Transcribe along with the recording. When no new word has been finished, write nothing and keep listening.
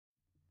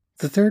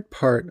The third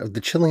part of the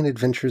Chilling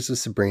Adventures of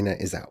Sabrina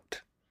is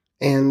out.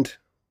 And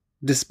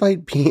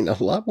despite being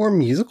a lot more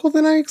musical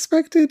than I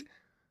expected,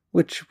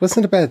 which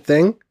wasn't a bad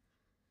thing,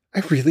 I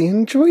really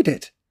enjoyed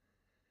it.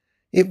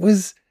 It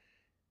was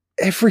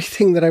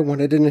everything that I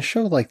wanted in a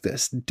show like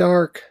this.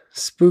 Dark,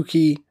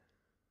 spooky,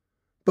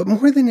 but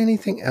more than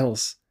anything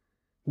else,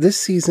 this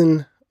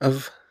season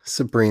of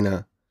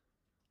Sabrina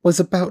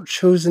was about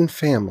chosen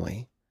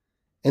family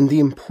and the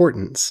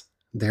importance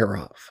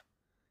thereof.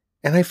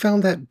 And I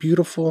found that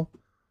beautiful,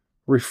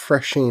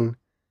 refreshing,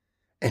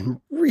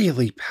 and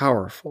really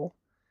powerful.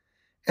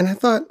 And I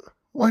thought,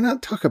 why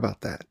not talk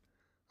about that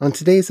on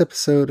today's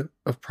episode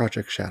of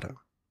Project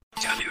Shadow?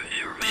 Can you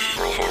hear me?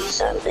 I have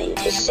something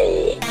to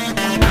say.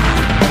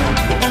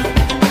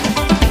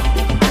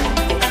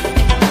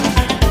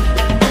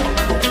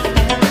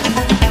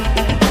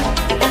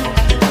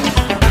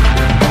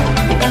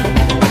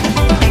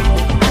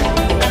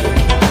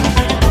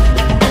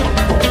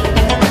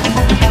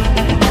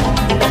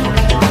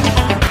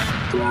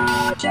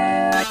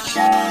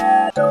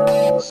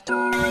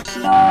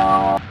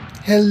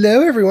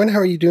 Hello everyone, how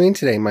are you doing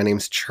today? My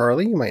name's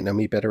Charlie. You might know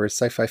me better as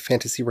sci-fi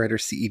fantasy writer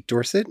C.E.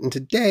 Dorset, and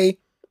today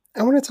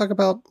I want to talk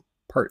about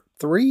part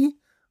 3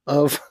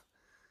 of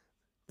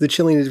The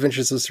Chilling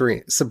Adventures of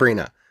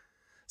Sabrina.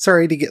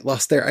 Sorry to get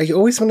lost there. I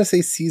always want to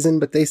say season,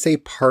 but they say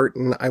part,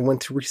 and I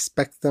want to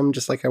respect them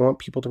just like I want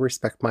people to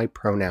respect my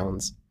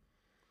pronouns.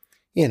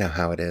 You know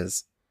how it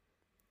is.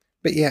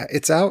 But yeah,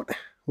 it's out.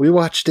 We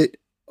watched it.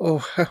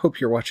 Oh, I hope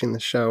you're watching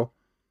the show.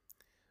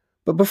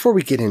 But before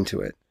we get into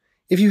it,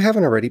 if you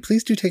haven't already,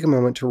 please do take a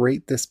moment to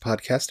rate this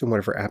podcast in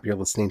whatever app you're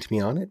listening to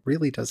me on. It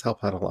really does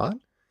help out a lot.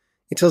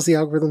 It tells the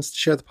algorithms to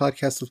share the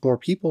podcast with more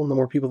people, and the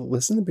more people that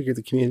listen, the bigger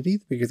the community.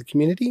 The bigger the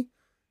community,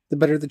 the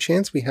better the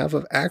chance we have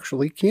of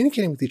actually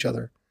communicating with each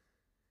other.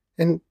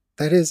 And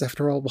that is,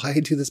 after all, why I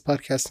do this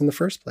podcast in the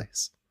first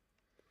place.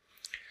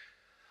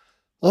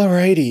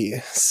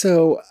 Alrighty,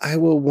 so I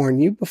will warn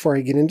you before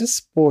I get into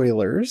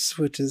spoilers,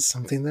 which is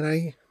something that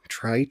I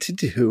try to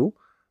do,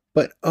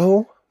 but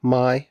oh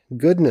my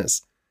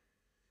goodness.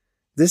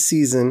 This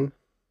season,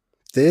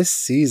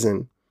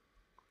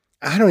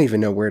 I don't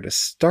even know where to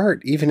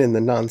start, even in the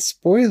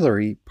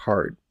non-spoilery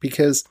part,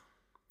 because,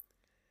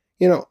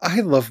 you know,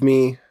 I love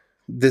me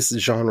this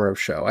genre of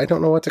show. I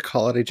don't know what to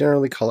call it. I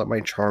generally call it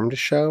my charmed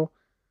show,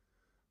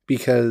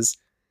 because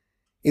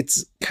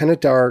it's kind of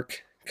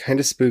dark, kind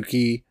of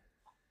spooky.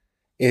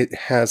 It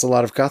has a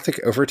lot of gothic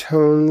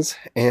overtones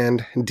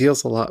and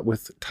deals a lot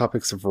with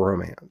topics of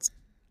romance.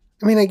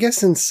 I mean, I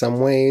guess in some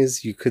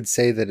ways you could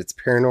say that it's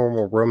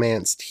paranormal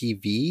romance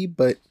TV,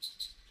 but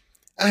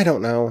I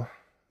don't know.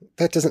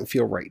 That doesn't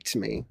feel right to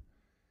me.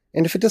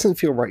 And if it doesn't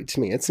feel right to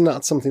me, it's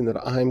not something that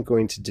I'm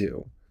going to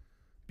do.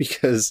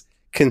 Because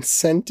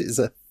consent is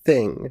a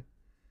thing.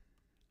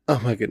 Oh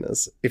my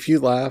goodness. If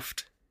you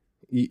laughed,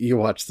 you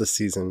watched this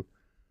season.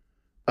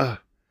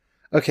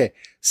 Okay,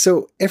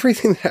 so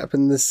everything that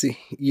happened this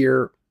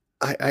year,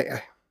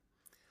 I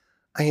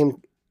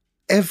am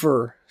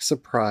ever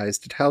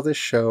surprised at how this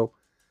show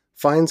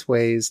finds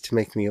ways to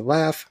make me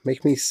laugh,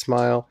 make me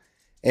smile,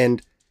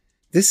 and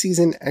this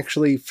season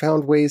actually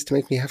found ways to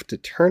make me have to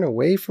turn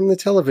away from the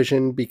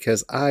television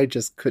because I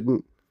just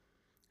couldn't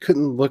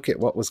look at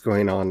what was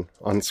going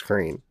on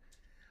screen.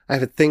 I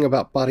have a thing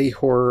about body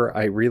horror.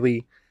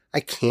 I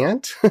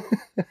can't.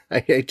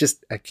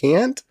 I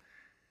can't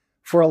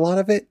for a lot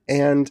of it,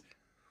 and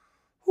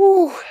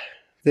whew,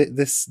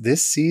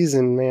 this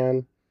season,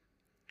 man.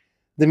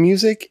 The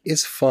music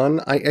is fun.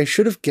 I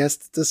should have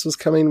guessed that this was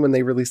coming when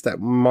they released that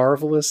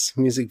marvelous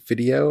music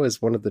video as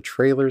one of the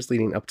trailers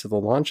leading up to the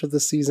launch of the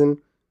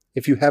season.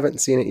 If you haven't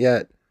seen it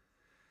yet,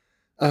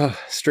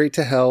 Straight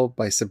to Hell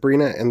by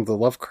Sabrina and the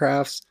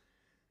Lovecrafts.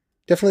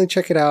 Definitely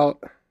check it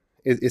out.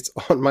 It's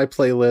on my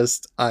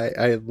playlist.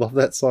 I love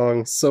that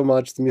song so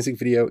much. The music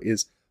video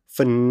is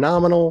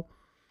phenomenal.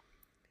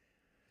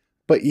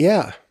 But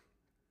yeah,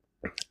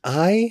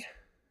 I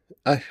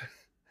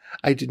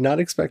did not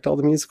expect all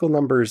the musical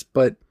numbers,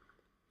 but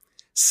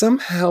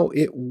somehow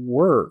it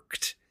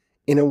worked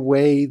in a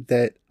way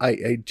that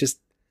I just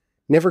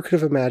never could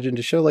have imagined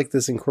a show like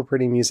this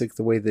incorporating music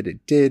the way that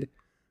it did,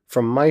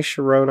 from My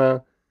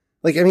Sharona,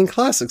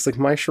 classics like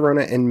My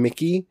Sharona and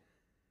Mickey,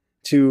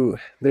 to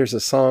there's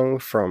a song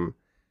from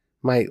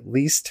my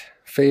least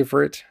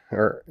favorite,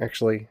 or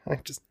actually, I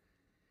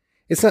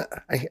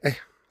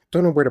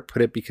don't know where to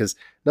put it because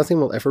nothing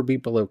will ever be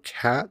below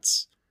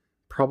Cats.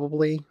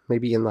 Probably,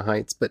 maybe In the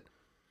Heights, but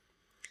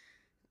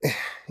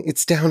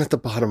it's down at the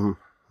bottom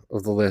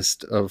of the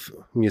list of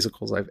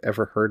musicals I've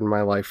ever heard in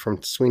my life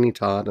from Sweeney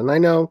Todd. And I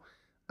know,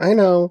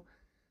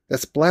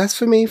 that's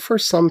blasphemy for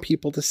some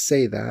people to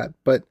say that,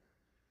 but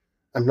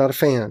I'm not a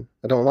fan.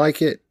 I don't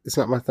like it. It's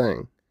not my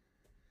thing.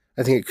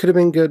 I think it could have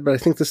been good, but I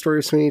think the story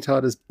of Sweeney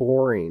Todd is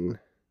boring.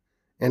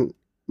 And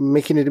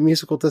making it a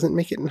musical doesn't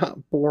make it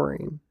not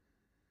boring.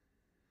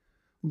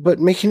 But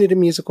making it a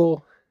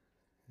musical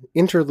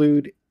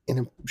interlude in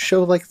a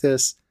show like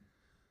this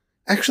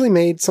actually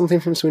made something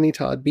from Sweeney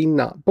Todd be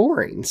not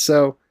boring.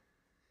 So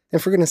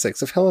And for goodness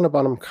sakes, if Helena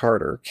Bonham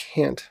Carter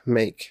can't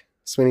make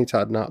Sweeney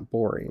Todd not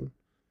boring,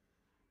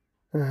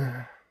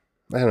 I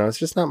don't know, it's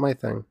just not my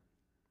thing.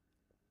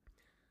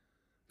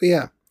 But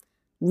yeah,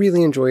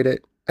 really enjoyed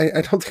it.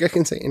 I don't think I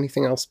can say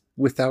anything else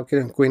without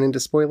going into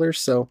spoilers,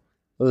 so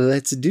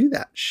let's do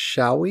that,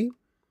 shall we?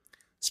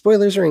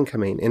 Spoilers are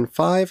incoming in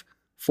 5,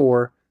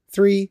 4,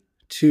 3,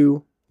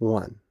 2,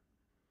 1.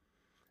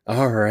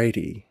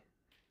 Alrighty.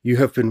 You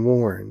have been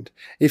warned.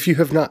 If you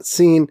have not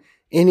seen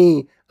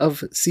any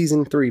of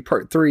Season 3,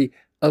 Part 3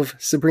 of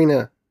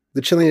Sabrina,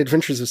 The Chilling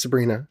Adventures of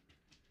Sabrina,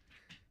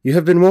 you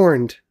have been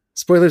warned.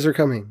 Spoilers are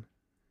coming.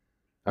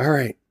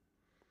 Alright.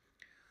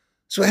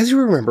 So as you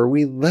remember,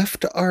 we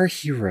left our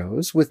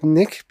heroes with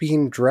Nick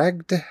being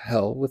dragged to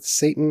hell with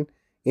Satan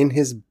in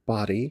his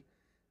body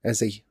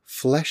as a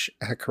flesh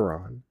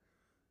Acheron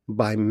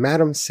by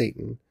Madam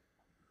Satan,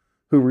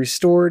 who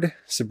restored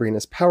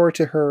Sabrina's power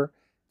to her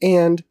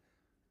and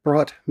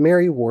brought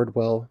Mary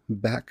Wardwell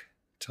back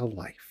to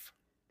life.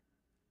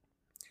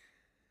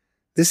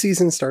 This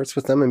season starts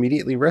with them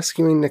immediately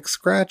rescuing Nick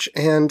Scratch,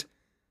 and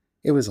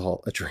it was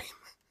all a dream.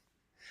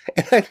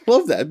 And I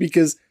love that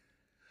because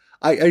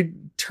I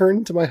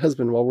turned to my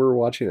husband while we were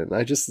watching it, and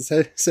I just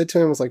said to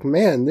him, I was like,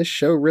 man, this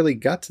show really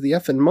got to the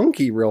effing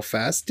monkey real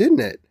fast,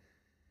 didn't it?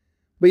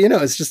 But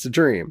it's just a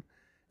dream.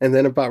 And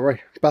then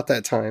about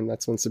that time,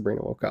 that's when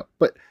Sabrina woke up.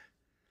 But,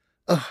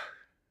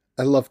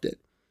 I loved it.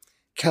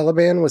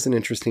 Caliban was an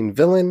interesting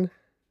villain.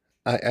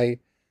 I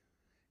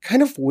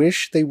kind of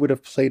wish they would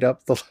have played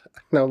up the...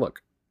 Now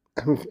look,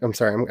 I'm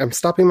sorry, I'm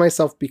stopping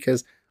myself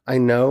because I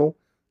know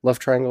love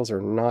triangles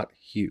are not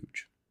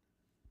huge.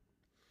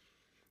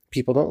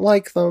 People don't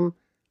like them.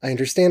 I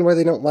understand why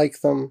they don't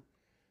like them.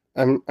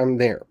 I'm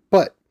there.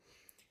 But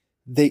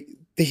they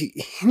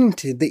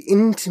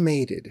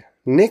intimated,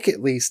 Nick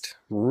at least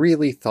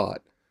really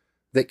thought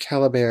that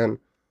Caliban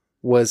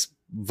was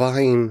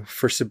vying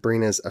for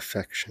Sabrina's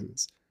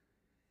affections.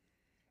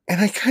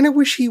 And I kind of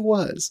wish he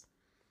was.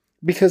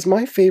 Because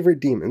my favorite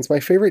demons, my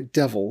favorite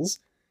devils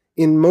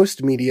in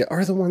most media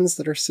are the ones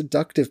that are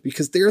seductive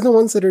because they're the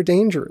ones that are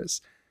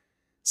dangerous.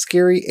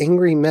 Scary,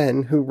 angry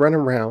men who run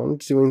around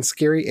doing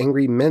scary,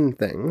 angry men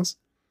things.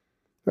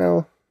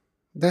 Well,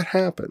 that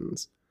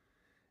happens.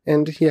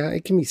 And yeah,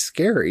 it can be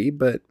scary,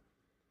 but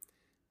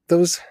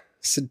those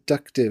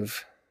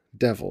seductive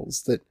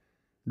devils that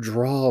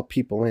draw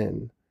people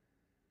in,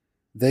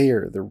 they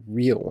are the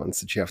real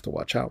ones that you have to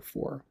watch out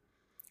for.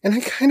 And I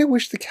kind of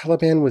wish the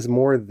Caliban was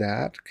more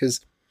that,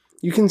 because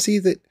you can see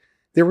that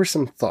there were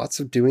some thoughts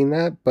of doing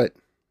that, but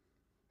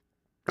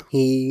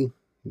he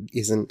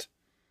isn't.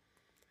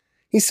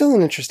 He's still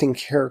an interesting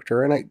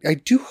character, and I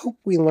do hope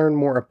we learn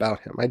more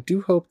about him. I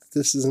do hope that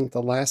this isn't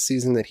the last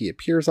season that he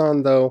appears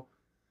on, though,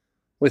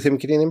 with him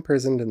getting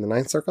imprisoned in the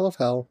Ninth Circle of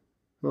Hell.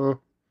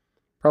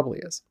 Probably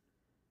is.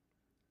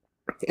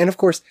 And of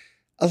course,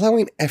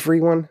 allowing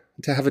everyone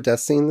to have a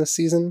death scene this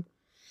season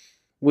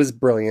was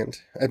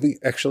brilliant.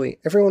 Actually,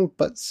 everyone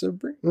but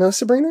Sabrina. No,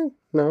 Sabrina?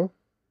 No.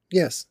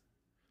 Yes.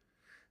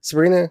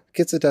 Sabrina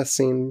gets a death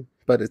scene,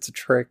 but it's a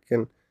trick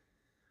and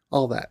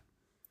all that.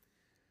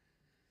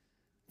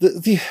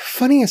 The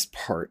funniest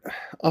part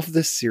of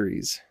this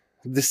series,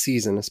 this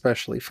season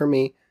especially for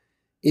me,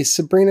 is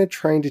Sabrina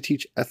trying to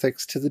teach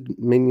ethics to the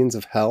minions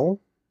of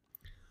hell,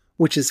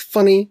 which is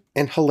funny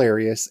and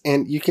hilarious,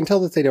 and you can tell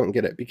that they don't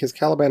get it because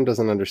Caliban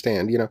doesn't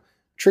understand.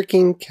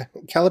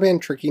 Caliban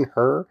tricking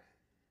her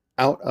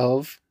out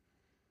of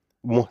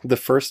the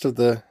first of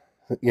the,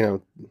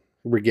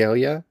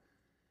 regalia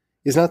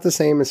is not the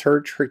same as her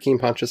tricking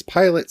Pontius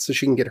Pilate so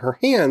she can get her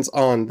hands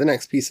on the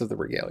next piece of the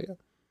regalia.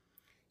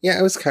 Yeah,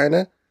 it was kind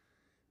of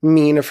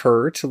mean of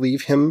her to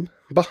leave him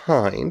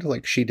behind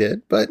like she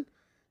did, but,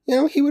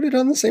 he would have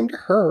done the same to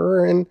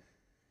her, and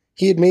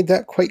he had made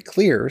that quite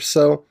clear,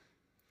 so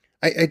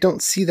I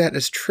don't see that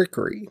as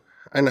trickery,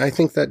 and I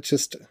think that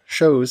just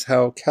shows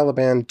how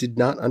Caliban did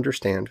not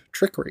understand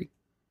trickery,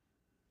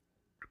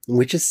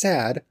 which is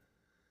sad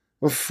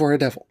for a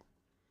devil.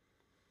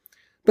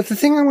 But the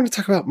thing I want to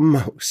talk about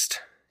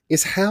most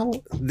is how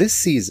this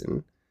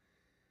season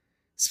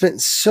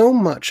spent so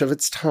much of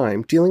its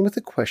time dealing with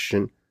the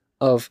question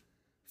of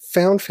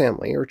found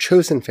family or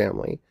chosen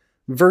family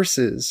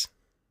versus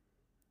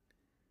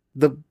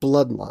the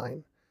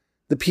bloodline,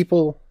 the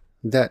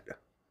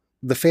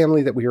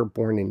family that we are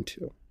born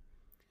into.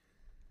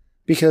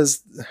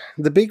 Because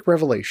the big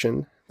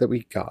revelation that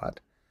we got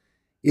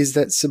is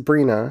that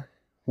Sabrina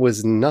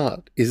is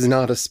not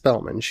a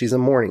Spellman. She's a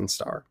Morning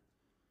Star.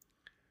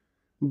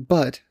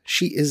 But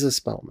she is a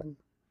Spellman.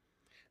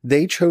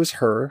 They chose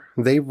her,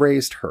 they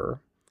raised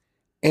her,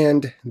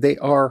 and they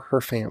are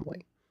her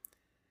family.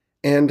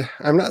 And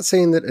I'm not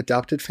saying that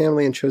adopted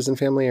family and chosen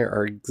family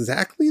are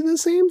exactly the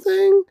same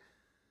thing,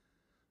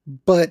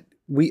 but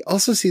we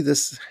also see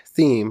this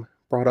theme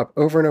brought up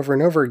over and over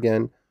and over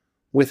again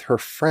with her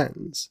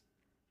friends.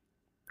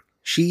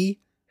 She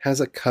has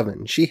a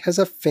coven. She has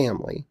a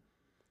family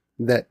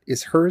that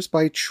is hers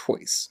by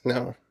choice.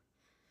 Now,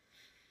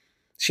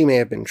 she may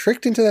have been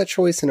tricked into that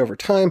choice and over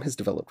time has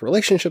developed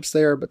relationships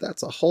there, but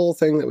that's a whole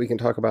thing that we can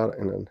talk about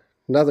in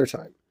another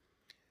time.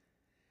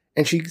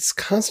 And she's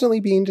constantly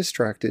being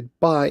distracted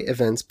by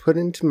events put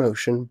into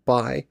motion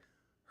by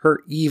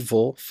her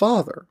evil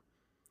father.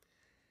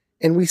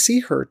 And we see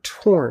her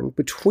torn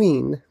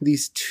between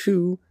these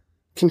two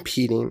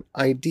competing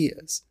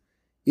ideas.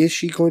 Is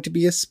she going to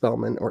be a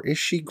Spellman, or is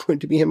she going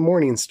to be a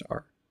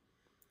Morningstar?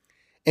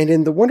 And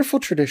in the wonderful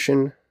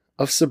tradition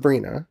of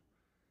Sabrina,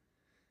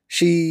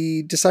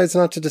 she decides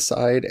not to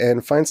decide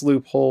and finds a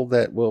loophole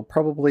that will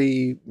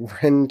probably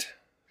rend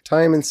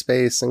time and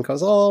space and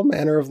cause all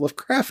manner of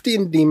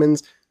Lovecraftian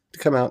demons to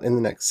come out in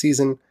the next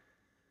season,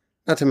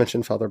 not to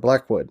mention Father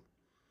Blackwood,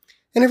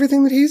 and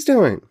everything that he's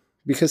doing,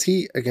 because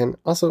he, again,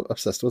 also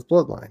obsessed with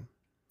bloodline.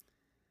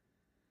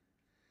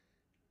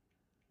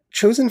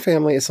 Chosen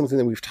family is something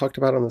that we've talked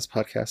about on this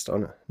podcast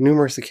on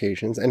numerous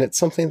occasions, and it's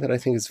something that I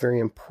think is very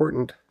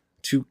important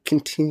to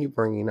continue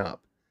bringing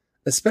up,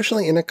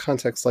 especially in a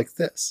context like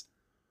this,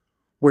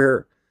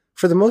 where,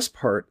 for the most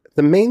part,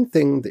 the main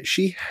thing that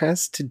she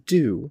has to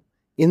do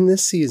in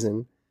this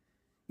season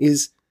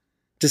is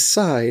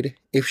decide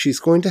if she's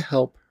going to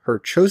help her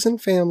chosen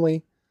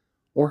family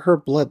or her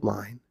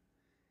bloodline.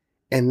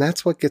 And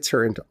that's what gets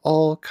her into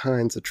all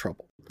kinds of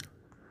trouble.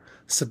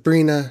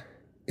 Sabrina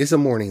is a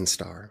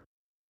Morningstar.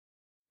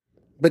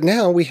 But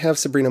now we have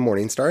Sabrina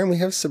Morningstar and we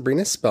have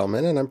Sabrina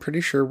Spellman, and I'm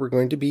pretty sure we're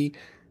going to be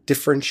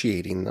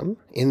differentiating them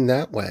in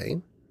that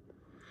way.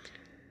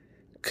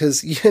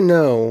 Because,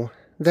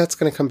 that's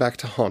going to come back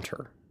to haunt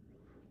her.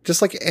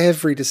 Just like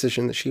every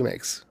decision that she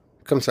makes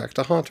comes back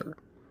to haunt her.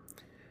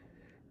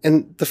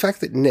 And the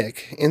fact that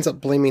Nick ends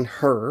up blaming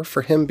her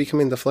for him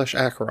becoming the Flesh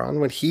Acheron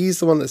when he's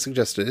the one that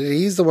suggested it,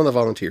 he's the one that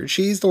volunteered,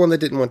 she's the one that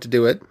didn't want to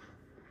do it.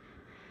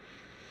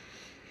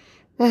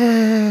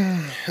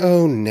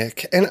 Oh,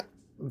 Nick. And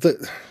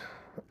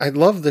I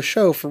love the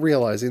show for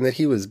realizing that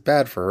he was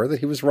bad for her,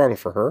 that he was wrong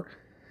for her,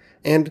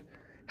 and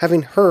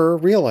having her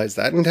realize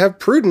that and have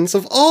Prudence,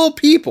 of all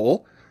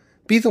people,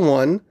 be the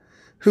one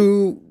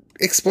who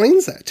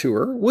explains that to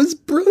her was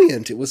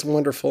brilliant. It was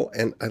wonderful,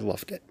 and I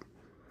loved it.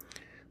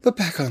 But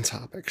back on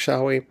topic,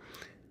 shall we?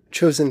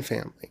 Chosen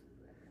family.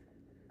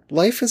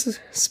 Life as a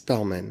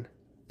Spellman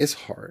is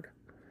hard,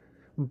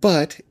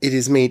 but it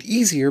is made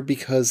easier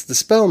because the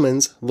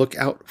Spellmans look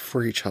out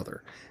for each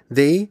other.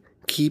 They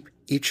keep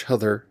each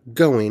other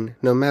going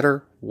no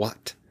matter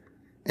what.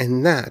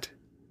 And that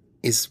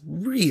is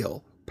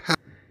real power.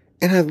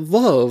 And I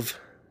love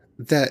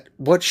that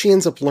what she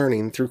ends up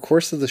learning through the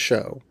course of the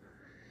show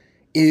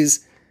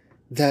is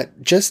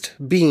that just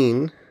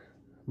being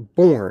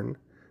born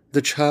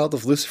the child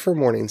of Lucifer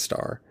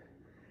Morningstar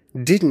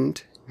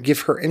didn't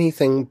give her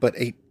anything but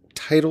a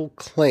title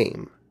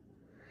claim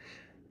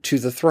to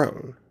the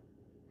throne.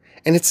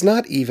 And it's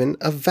not even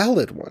a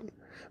valid one,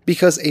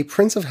 because a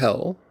Prince of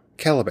Hell,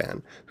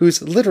 Caliban,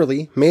 who's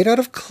literally made out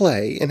of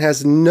clay and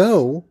has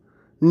no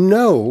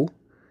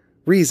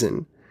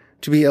reason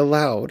to be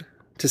allowed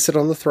to sit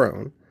on the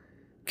throne,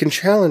 can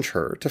challenge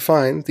her to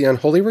find the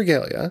unholy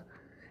regalia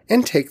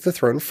and take the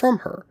throne from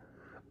her.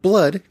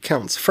 Blood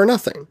counts for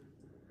nothing.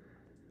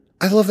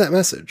 I love that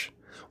message.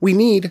 We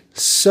need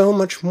so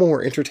much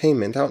more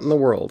entertainment out in the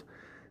world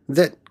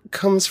that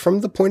comes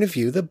from the point of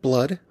view that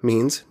blood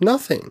means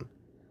nothing.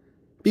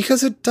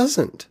 Because it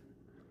doesn't.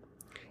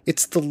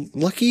 It's the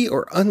lucky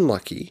or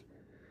unlucky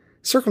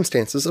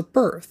circumstances of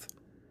birth.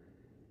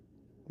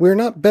 We're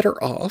not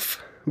better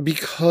off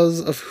because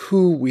of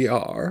who we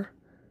are.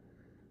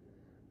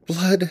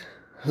 Blood.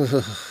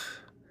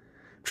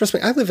 Trust me,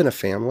 I live in a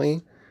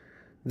family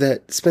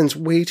that spends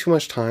way too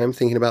much time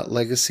thinking about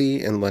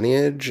legacy and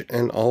lineage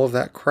and all of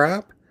that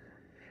crap,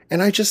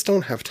 and I just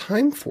don't have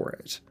time for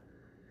it.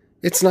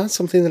 It's not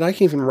something that I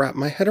can even wrap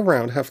my head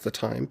around half the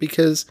time,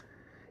 because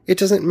it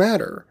doesn't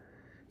matter.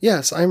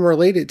 Yes, I'm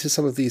related to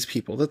some of these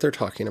people that they're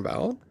talking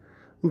about,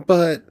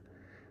 but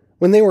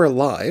when they were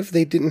alive,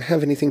 they didn't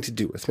have anything to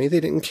do with me. They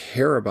didn't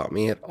care about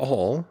me at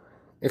all,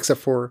 except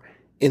for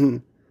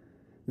in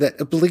that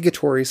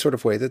obligatory sort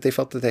of way that they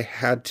felt that they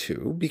had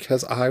to,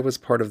 because I was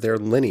part of their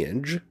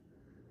lineage.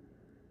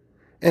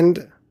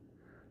 And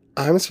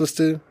I'm supposed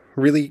to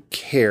really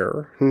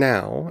care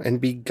now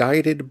and be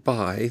guided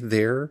by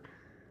their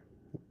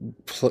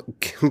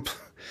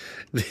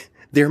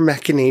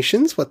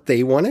machinations, what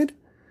they wanted,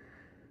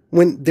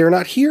 when they're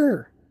not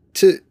here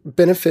to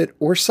benefit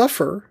or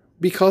suffer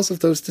because of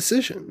those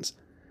decisions.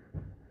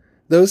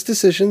 Those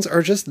decisions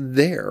are just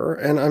there,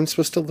 and I'm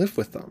supposed to live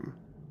with them.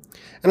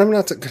 And I'm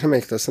not going to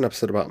make this an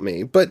episode about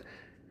me, but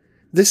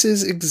this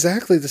is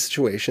exactly the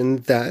situation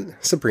that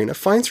Sabrina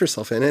finds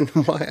herself in, and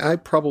why I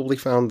probably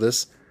found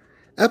this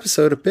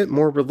episode a bit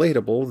more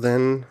relatable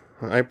than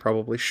I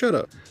probably should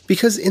have.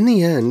 Because in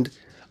the end,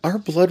 our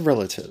blood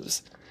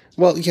relatives,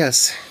 well,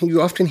 yes,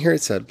 you often hear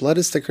it said, blood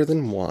is thicker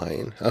than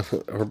wine,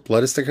 or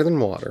blood is thicker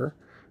than water.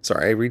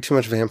 Sorry, I read too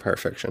much vampire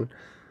fiction.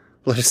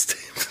 Blood is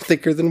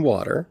thicker than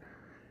water.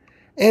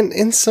 And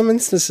in some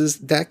instances,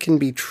 that can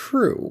be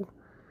true.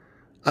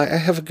 I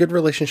have a good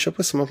relationship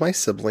with some of my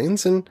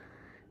siblings, and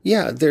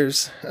yeah,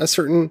 there's a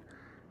certain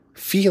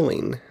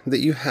feeling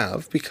that you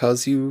have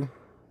because you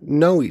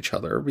know each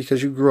other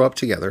because you grew up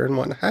together and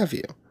what have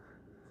you.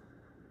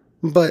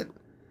 But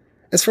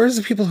as far as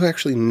the people who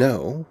actually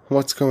know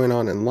what's going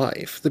on in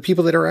life, the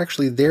people that are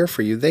actually there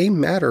for you, they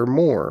matter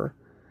more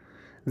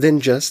than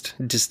just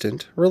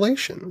distant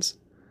relations.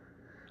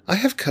 I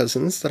have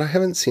cousins that I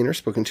haven't seen or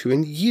spoken to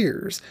in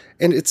years,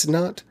 and it's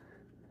not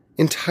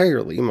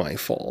entirely my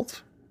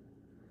fault.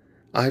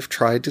 I've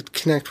tried to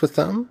connect with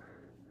them.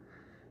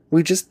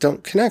 We just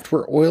don't connect.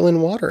 We're oil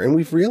and water, and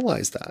we've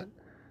realized that.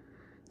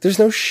 There's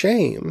no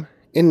shame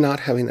in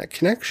not having that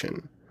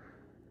connection.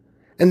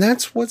 And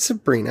that's what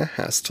Sabrina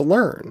has to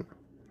learn.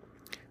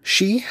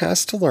 She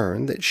has to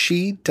learn that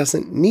she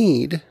doesn't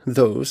need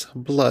those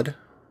blood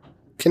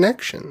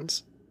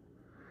connections.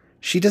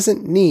 She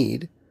doesn't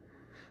need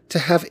to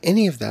have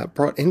any of that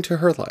brought into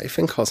her life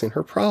and causing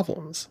her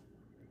problems.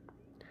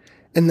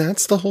 And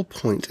that's the whole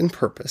point and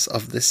purpose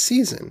of this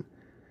season.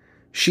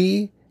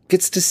 She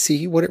gets to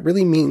see what it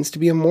really means to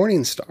be a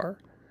morning star.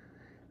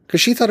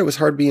 Because she thought it was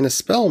hard being a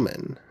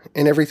spellman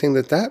and everything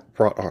that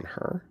brought on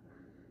her.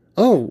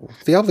 Oh,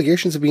 the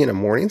obligations of being a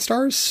morning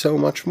star is so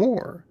much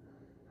more.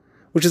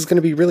 Which is going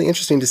to be really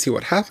interesting to see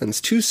what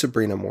happens to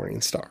Sabrina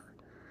Morningstar,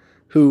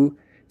 who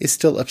is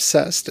still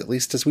obsessed, at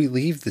least as we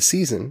leave the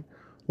season,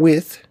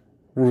 with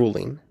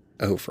ruling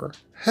over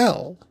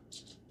hell.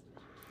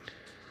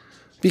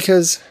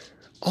 Because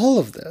all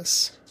of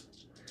this,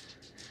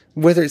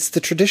 whether it's the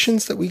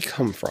traditions that we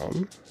come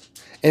from,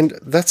 and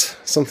that's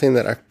something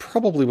that I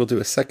probably will do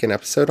a second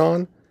episode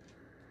on,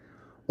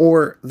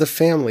 or the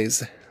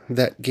families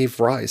that gave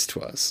rise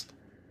to us,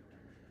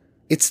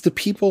 it's the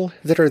people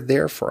that are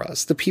there for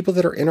us, the people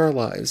that are in our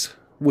lives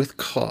with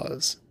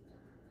cause.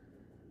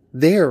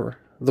 They're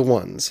the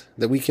ones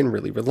that we can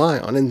really rely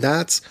on, and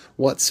that's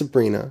what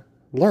Sabrina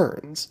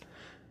learns.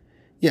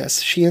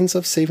 Yes, she ends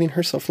up saving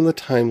herself from the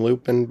time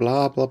loop and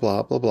blah, blah,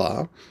 blah, blah,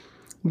 blah.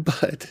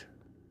 But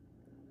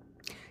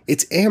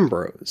it's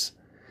Ambrose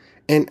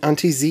and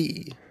Auntie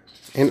Z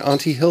and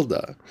Auntie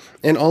Hilda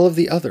and all of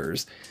the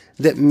others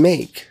that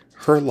make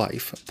her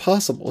life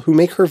possible, who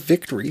make her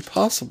victory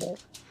possible.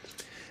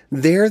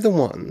 They're the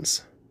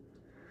ones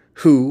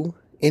who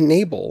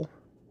enable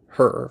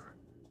her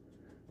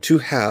to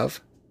have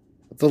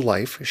the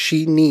life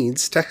she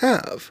needs to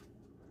have.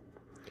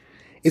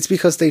 It's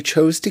because they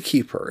chose to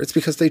keep her. It's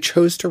because they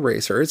chose to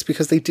raise her. It's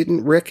because they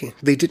didn't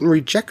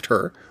reject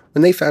her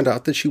when they found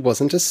out that she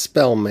wasn't a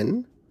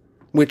spellman.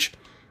 Which,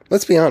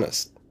 let's be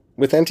honest,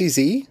 with Auntie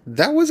Z,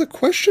 that was a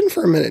question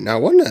for a minute now,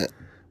 wasn't it?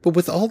 But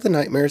with all the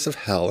nightmares of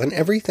hell and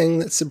everything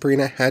that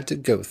Sabrina had to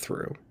go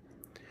through,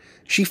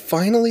 she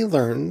finally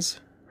learns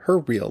her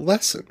real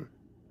lesson.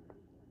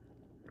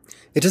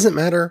 It doesn't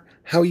matter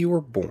how you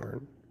were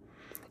born.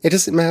 It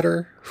doesn't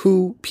matter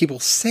who people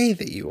say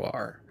that you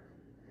are.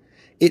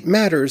 It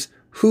matters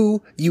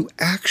who you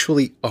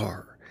actually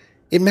are.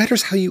 It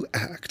matters how you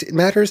act. It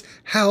matters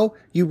how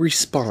you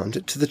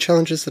respond to the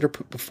challenges that are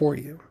put before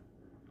you.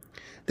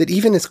 That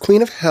even as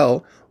Queen of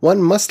Hell,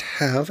 one must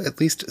have at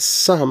least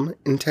some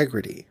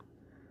integrity.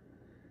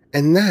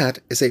 And that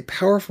is a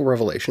powerful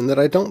revelation that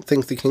I don't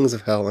think the Kings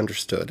of Hell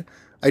understood.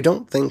 I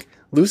don't think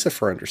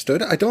Lucifer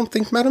understood. I don't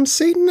think Madame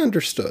Satan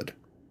understood.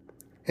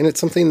 And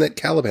it's something that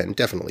Caliban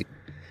definitely.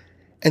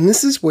 And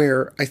this is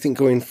where I think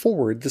going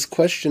forward, this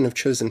question of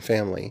chosen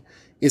family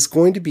is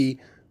going to be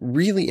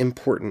really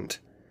important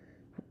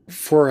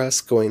for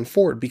us going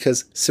forward,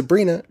 because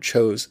Sabrina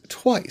chose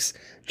twice.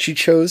 She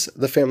chose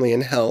the family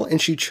in hell,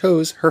 and she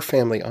chose her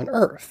family on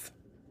earth.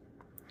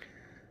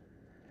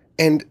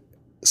 And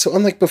so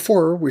unlike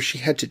before, where she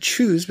had to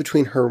choose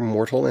between her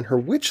mortal and her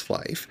witch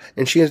life,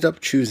 and she ended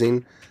up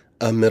choosing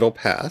a middle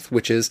path,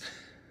 which is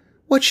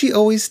what she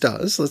always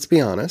does, let's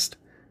be honest.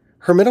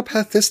 Her middle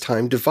path this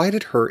time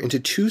divided her into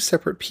two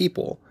separate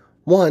people,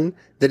 one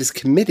that is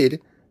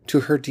committed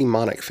to her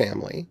demonic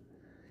family,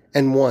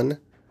 and one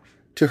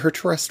to her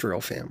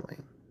terrestrial family.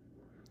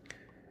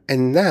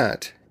 And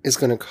that is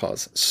going to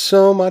cause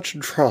so much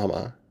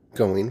drama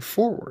going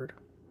forward.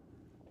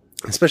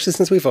 Especially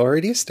since we've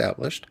already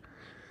established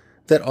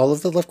that all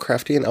of the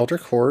Lovecraftian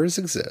Eldritch horrors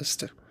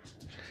exist,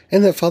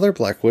 and that Father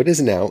Blackwood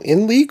is now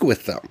in league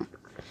with them.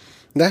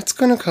 That's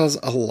going to cause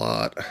a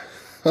lot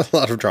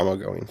of drama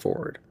going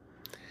forward.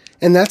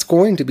 And that's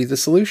going to be the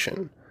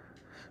solution.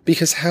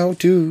 Because how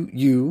do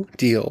you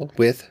deal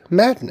with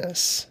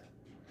madness?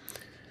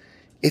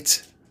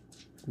 It's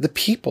the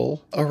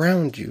people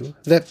around you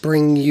that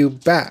bring you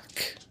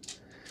back.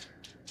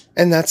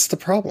 And that's the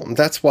problem.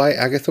 That's why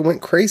Agatha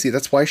went crazy.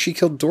 That's why she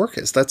killed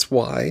Dorcas. That's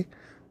why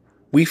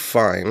we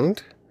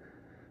find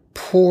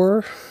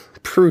poor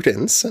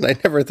Prudence, and I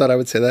never thought I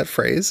would say that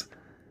phrase,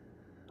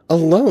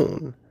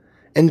 alone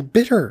and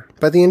bitter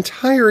by the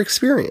entire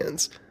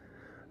experience.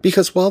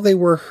 Because while they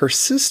were her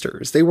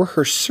sisters, they were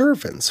her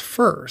servants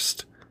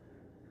first.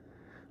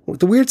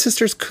 The Weird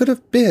Sisters could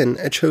have been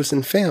a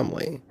chosen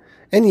family.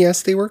 And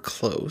yes, they were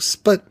close,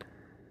 but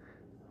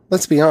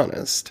let's be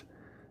honest.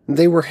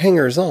 They were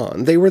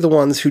hangers-on. They were the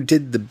ones who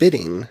did the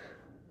bidding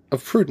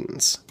of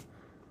Prudence.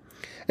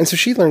 And so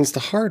she learns the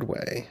hard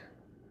way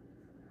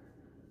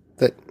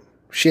that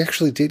she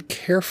actually did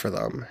care for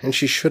them, and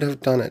she should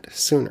have done it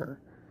sooner.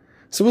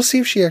 So we'll see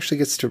if she actually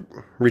gets to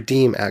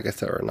redeem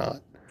Agatha or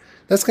not.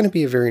 That's going to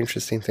be a very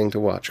interesting thing to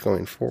watch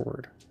going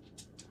forward.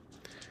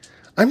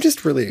 I'm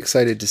just really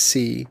excited to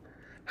see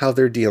how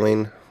they're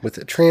dealing with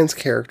a trans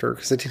character,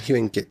 because I didn't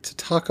even get to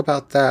talk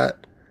about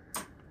that.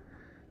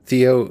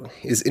 Theo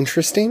is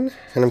interesting,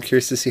 and I'm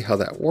curious to see how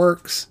that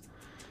works.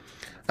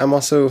 I'm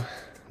also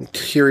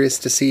curious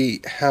to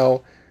see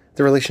how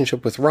the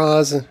relationship with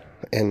Roz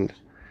and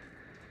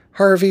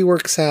Harvey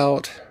works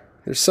out.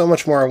 There's so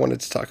much more I wanted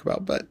to talk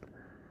about, but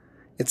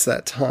it's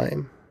that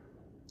time.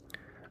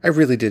 I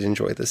really did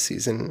enjoy this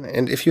season,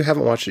 and if you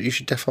haven't watched it, you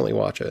should definitely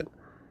watch it.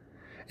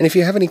 And if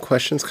you have any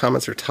questions,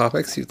 comments, or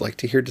topics you'd like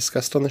to hear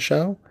discussed on the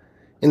show,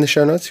 in the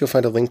show notes you'll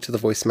find a link to the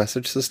voice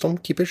message system.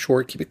 Keep it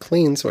short, keep it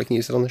clean, so I can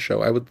use it on the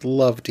show. I would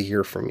love to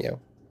hear from you,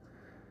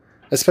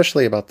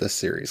 especially about this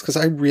series, because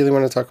I really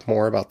want to talk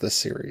more about this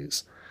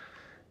series.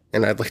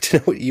 And I'd like to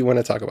know what you want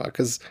to talk about,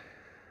 because,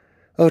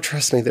 oh,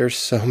 trust me, there's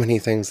so many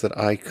things that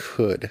I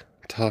could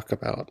talk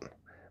about.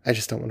 I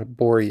just don't want to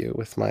bore you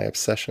with my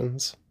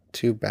obsessions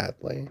too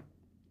badly.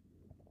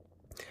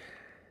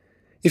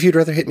 If you'd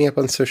rather hit me up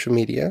on social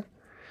media,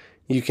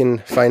 you can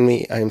find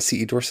me. I'm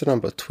CE Dorset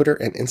on both Twitter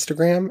and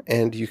Instagram,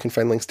 and you can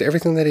find links to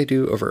everything that I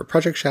do over at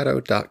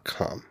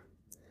projectshadow.com.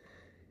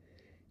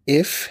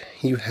 If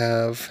you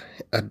have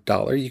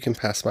 $1 you can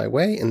pass my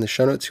way, in the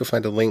show notes you'll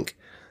find a link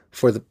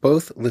for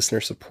both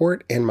listener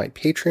support and my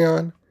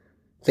Patreon.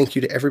 Thank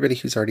you to everybody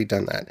who's already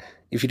done that.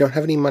 If you don't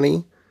have any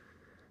money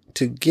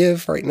to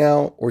give right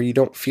now, or you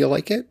don't feel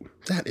like it,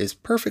 that is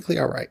perfectly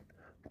all right.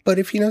 But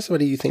if you know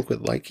somebody you think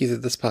would like either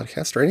this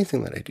podcast or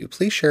anything that I do,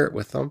 please share it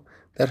with them.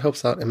 That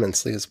helps out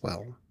immensely as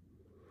well.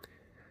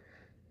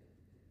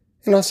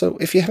 And also,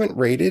 if you haven't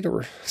rated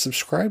or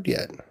subscribed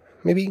yet,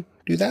 maybe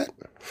do that.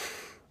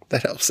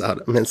 That helps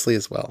out immensely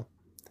as well.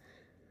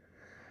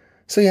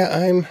 So yeah,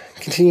 I'm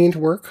continuing to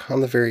work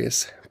on the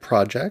various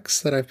projects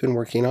that I've been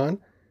working on,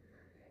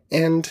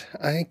 and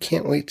I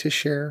can't wait to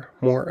share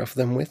more of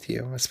them with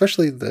you,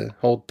 especially the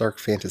whole dark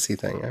fantasy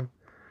thing. I'm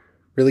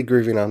really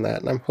grooving on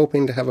that, and I'm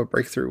hoping to have a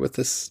breakthrough with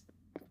this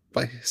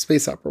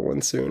space opera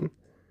one soon.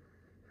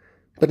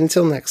 But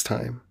until next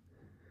time,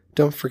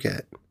 don't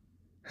forget,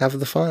 have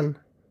the fun.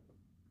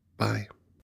 Bye.